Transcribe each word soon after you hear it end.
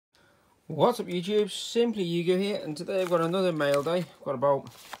What's up YouTube, simply Yugioh here, and today I've got another mail day. I've got about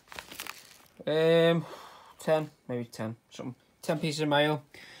 10 pieces of mail.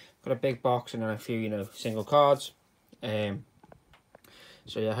 Got a big box and then a few, single cards. So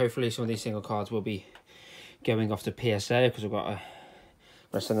yeah, hopefully some of these single cards will be going off to PSA, because I've got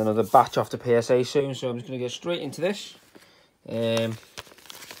to send another batch off to PSA soon. So I'm just going to get straight into this.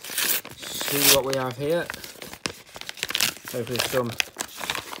 See what we have here. Hopefully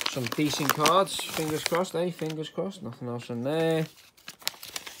some decent cards. Fingers crossed, eh? Fingers crossed. Nothing else in there.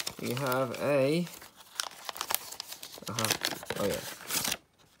 We have a... Oh yeah.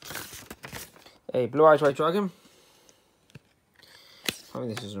 A Blue Eyes White Dragon. I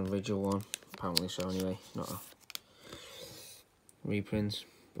think this is an original one. Apparently so anyway. Not a reprint,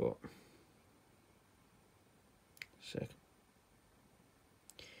 but... sick.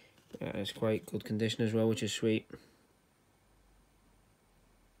 Yeah, it's quite good condition as well, which is sweet.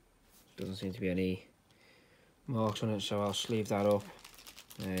 Doesn't seem to be any marks on it, so I'll sleeve that up.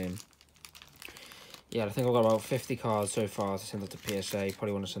 Yeah, I think I've got about 50 cards so far to send up to PSA.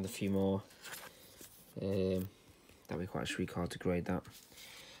 Probably want to send a few more. That'd be quite a sweet card to grade that.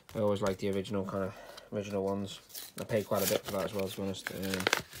 I always like the original ones. I paid quite a bit for that as well, to be honest.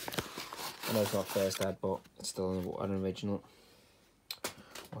 I know it's not first ed, but it's still an original.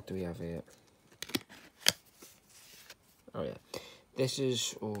 What do we have here? Oh yeah. This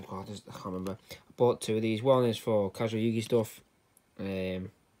is, oh god, I can't remember. I bought two of these. One is for casual Yugi stuff,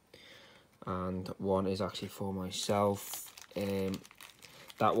 and one is actually for myself.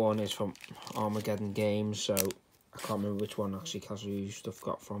 That one is from Armageddon Games, so I can't remember which one actually casual Yugi stuff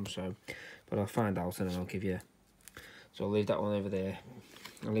got from. So, but I'll find out and then I'll give you. So I'll leave that one over there.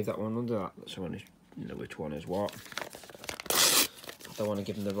 I'll leave that one under that, so you know which one is what. I don't want to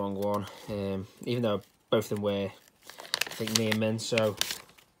give them the wrong one. Even though both of them were, I think, near mint, so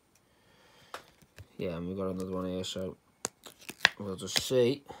yeah, and we've got another one here, so we'll just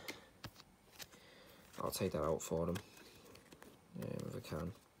see. I'll take that out for them if I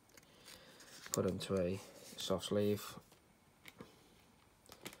can. Put them to a soft sleeve.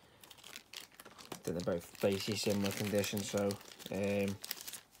 I think they're both basically similar condition, so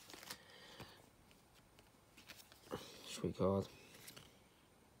sweet card.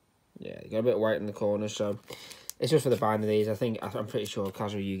 Yeah, you got a bit of white in the corner, so it's just for the binder. These, I'm pretty sure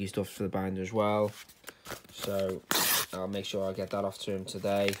casual Yugi stuff's for the binder as well. So I'll make sure I get that off to him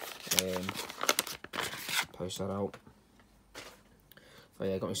today. Post that out. Oh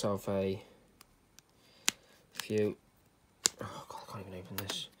yeah, got myself a few. Oh god, I can't even open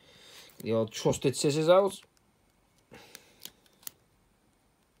this. The old trusted scissors out. There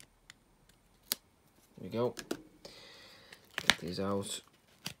we go. Get these out.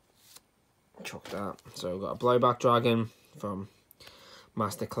 Chuck that. So we've got a Blowback Dragon from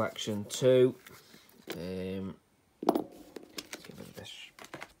Master Collection 2. Let's get rid of this.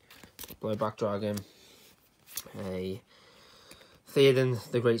 Blowback Dragon. A Theoden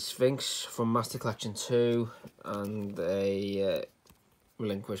the Great Sphinx from Master Collection 2. And a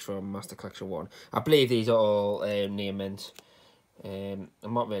Relinquish from Master Collection 1. I believe these are all near mint. I'm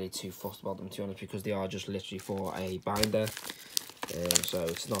not really too fussed about them, to be honest, because they are just literally for a binder. So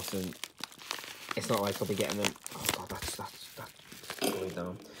it's nothing. It's not like I'll be getting them. Oh god, that's going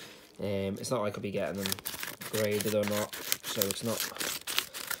down. It's not like I'll be getting them graded or not. So it's not.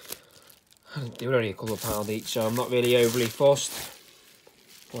 They were only a couple of pounds each, so I'm not really overly fussed.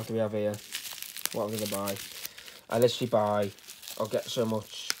 What do we have here? What I'm gonna buy? I literally buy. I'll get so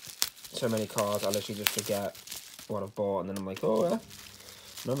many cards. I literally just forget what I've bought, and then I'm like, oh yeah,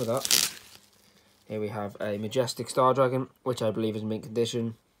 remember that. Here we have a Majestic Star Dragon, which I believe is mint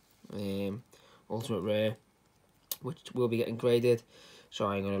condition. Ultimate Rare, which will be getting graded, so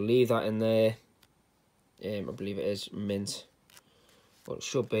I'm going to leave that in there. I believe it is mint, but it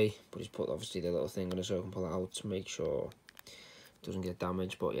should be, but he's put obviously the little thing on it so I can pull it out to make sure it doesn't get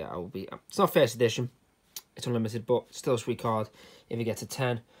damaged. But yeah, it's not first edition, it's unlimited, but still a sweet card if it gets a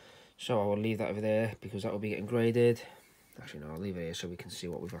 10, so I will leave that over there because that will be getting graded. Actually no, I'll leave it here so we can see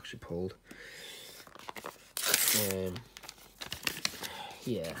what we've actually pulled.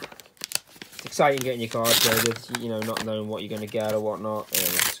 Yeah, it's exciting getting your cards graded, not knowing what you're going to get or whatnot.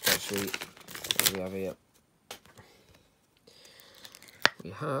 It's quite sweet. What do we have here?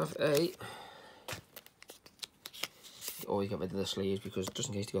 We have a... always get rid of the sleeves because just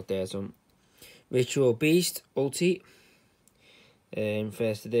in case you got dirt on. Ritual Beast Ulti.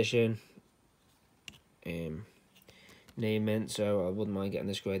 First edition. Name mint, so I wouldn't mind getting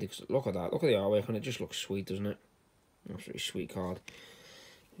this graded because look at that. Look at the artwork and it just looks sweet, doesn't it? Absolutely sweet card.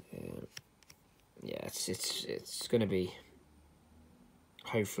 Yeah, it's going to be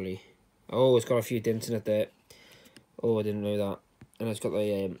hopefully Oh, it's got a few dents in it there. Oh, I didn't know that. And it's got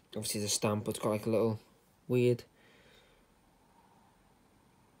the obviously the stamp, but it's got like a little weird.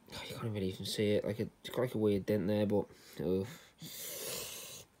 Oh, you can't even see it. Like it's got like a weird dent there, but oh.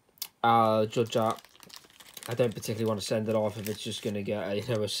 I'll judge that. I don't particularly want to send it off if it's just going to get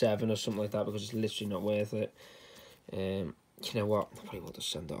a, a 7 or something like that, because it's literally not worth it. You know what? I probably will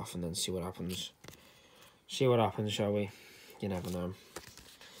just send it off and then see what happens. See what happens, shall we? You never know.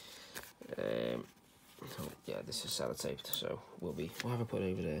 Oh, yeah, this is sellotaped, so we'll have a put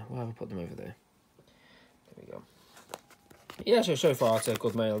over there. We'll have a put them over there. There we go. Yeah, so far it's a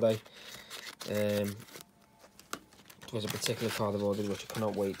good mail day. There's a particular card I've ordered which I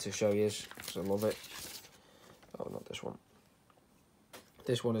cannot wait to show you because I love it. Oh, not this one.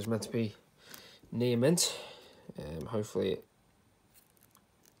 This one is meant to be near mint. Hopefully,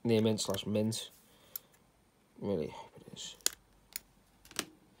 near mint / mint. Really hope it is.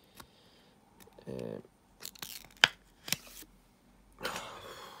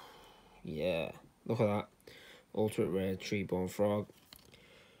 Yeah, look at that. Ultimate rare tree-born frog.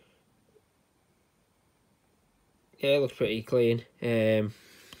 Yeah, it looks pretty clean.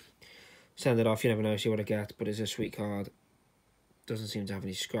 Send it off, you never know, see what I get, but it's a sweet card. Doesn't seem to have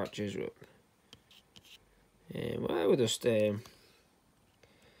any scratches. Well, we'll just, you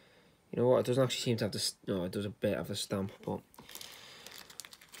know what, it doesn't actually seem to have the, no, it does a bit of a stamp, but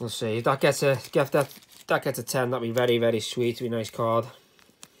we'll see. If that gets a, that gets a 10, that'd be very, very sweet. It'd be a nice card.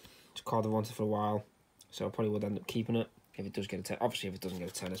 It's a card I've wanted for a while, so I probably would end up keeping it if it does get a 10. Obviously, if it doesn't get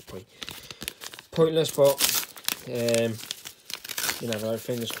a 10, it's probably pointless, but you know,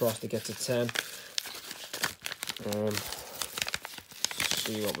 fingers crossed it gets a 10.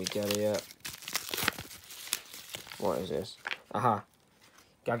 See what we get here. What is this? Aha.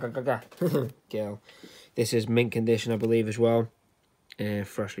 Ga. Girl. This is mint condition, I believe, as well.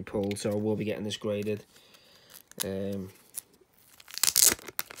 Freshly pulled, so we'll be getting this graded. So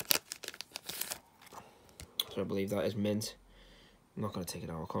I believe that is mint. I'm not going to take it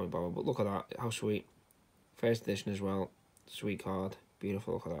out, I can't be bothered, but look at that, how sweet. First edition as well. Sweet card.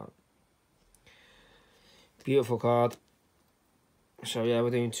 Beautiful, look at that. Beautiful card. So yeah,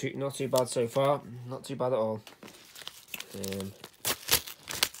 we're doing not too bad so far. Not too bad at all.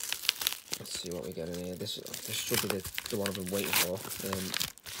 Let's see what we get in here. This should be the one I've been waiting for.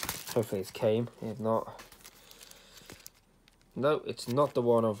 Hopefully it came. If not, no, it's not the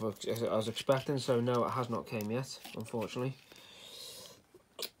one I was expecting. So no, it has not came yet, unfortunately.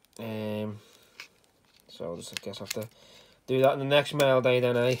 So I'll just, I guess, have to do that in the next mail day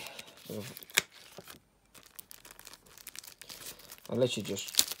then, eh? I literally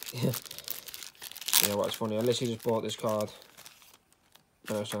just, you know what's funny? I literally just bought this card.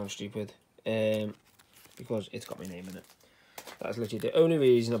 I know I sound stupid, because it's got my name in it. That's literally the only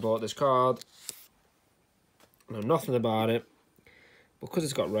reason I bought this card. I know nothing about it, but because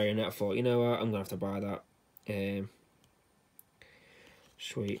it's got Ray in it, I thought, you know what, I'm gonna have to buy that.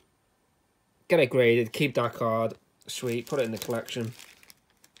 Sweet. Get it graded, keep that card. Sweet, put it in the collection.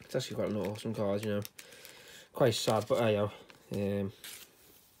 It's actually quite an awesome card, you know. Quite sad, but hey, yo.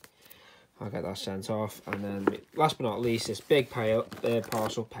 I'll get that sent off, and then last but not least, this big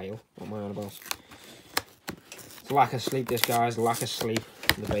parcel. What am I on about? It's lack of sleep. This guy's lack of sleep.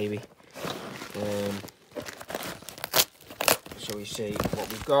 The baby. So we see what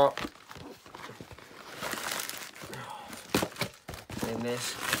we've got in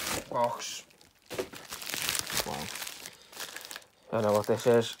this box. Wow. I know what this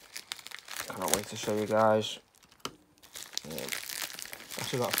is. Cannot wait to show you guys.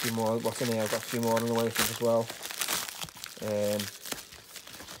 Actually got a few more. What's in here? I've got a few more on the way as well.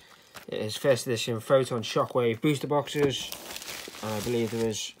 It is first edition Photon Shockwave booster boxes, and I believe there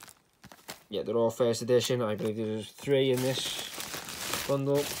is, yeah, they're all first edition. I believe there's 3 in this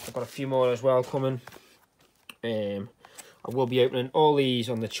bundle. I've got a few more as well coming. I will be opening all these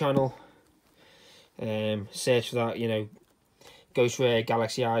on the channel. Search for that, you know, Ghost Rare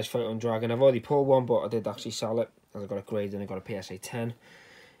Galaxy Eyes Photon Dragon. I've already pulled one, but I did actually sell it as I got it graded and I got a PSA 10.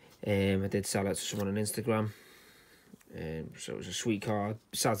 I did sell it to someone on Instagram. So it was a sweet card.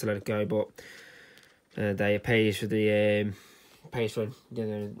 Sad to let it go, but they pays for the you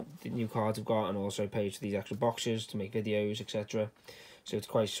know, the new cards I've got, and also pays for these extra boxes to make videos, etc. So it's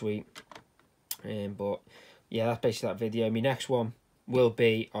quite sweet. But yeah, that's basically that video. My next one will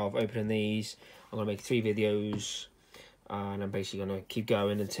be of opening these. I'm gonna make 3 videos, and I'm basically gonna keep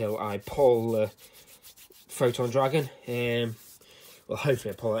going until I pull the Photon Dragon. Well,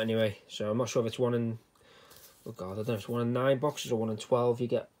 hopefully I pull it anyway. So I'm not sure if it's one in, oh god, I don't know if it's 1 in 9 boxes or 1 in 12. You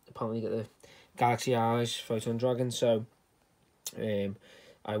get, apparently you get the Galaxy Eyes Photon Dragon. So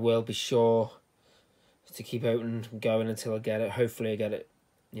I will be sure to keep open going until I get it. Hopefully I get it,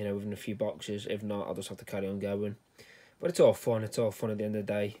 you know, within a few boxes. If not, I'll just have to carry on going. But it's all fun. It's all fun at the end of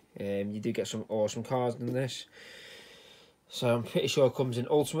the day. You do get some awesome cards in this. So I'm pretty sure it comes in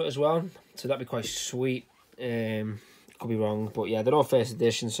Ultimate as well. So that'd be quite sweet. Could be wrong. But yeah, they're all first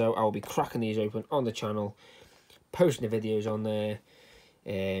edition. So I will be cracking these open on the channel. Posting the videos on there.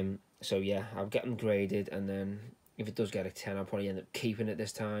 So yeah, I'll get them graded. And then if it does get a 10, I'll probably end up keeping it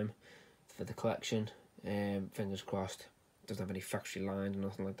this time for the collection. Fingers crossed. It doesn't have any factory lines or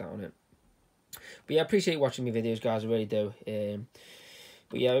nothing like that on it. But yeah, I appreciate watching my videos, guys. I really do.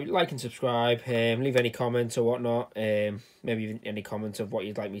 But yeah, like and subscribe. Leave any comments or whatnot. Maybe even any comments of what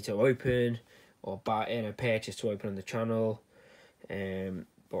you'd like me to open or buy, purchase to open on the channel.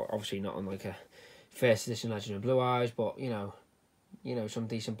 But obviously not on like a first edition Legend of Blue Eyes. But you know, some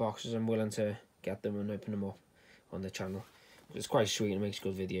decent boxes. I'm willing to get them and open them up on the channel. It's quite sweet and makes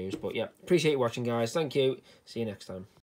good videos. But yeah, appreciate you watching, guys. Thank you. See you next time.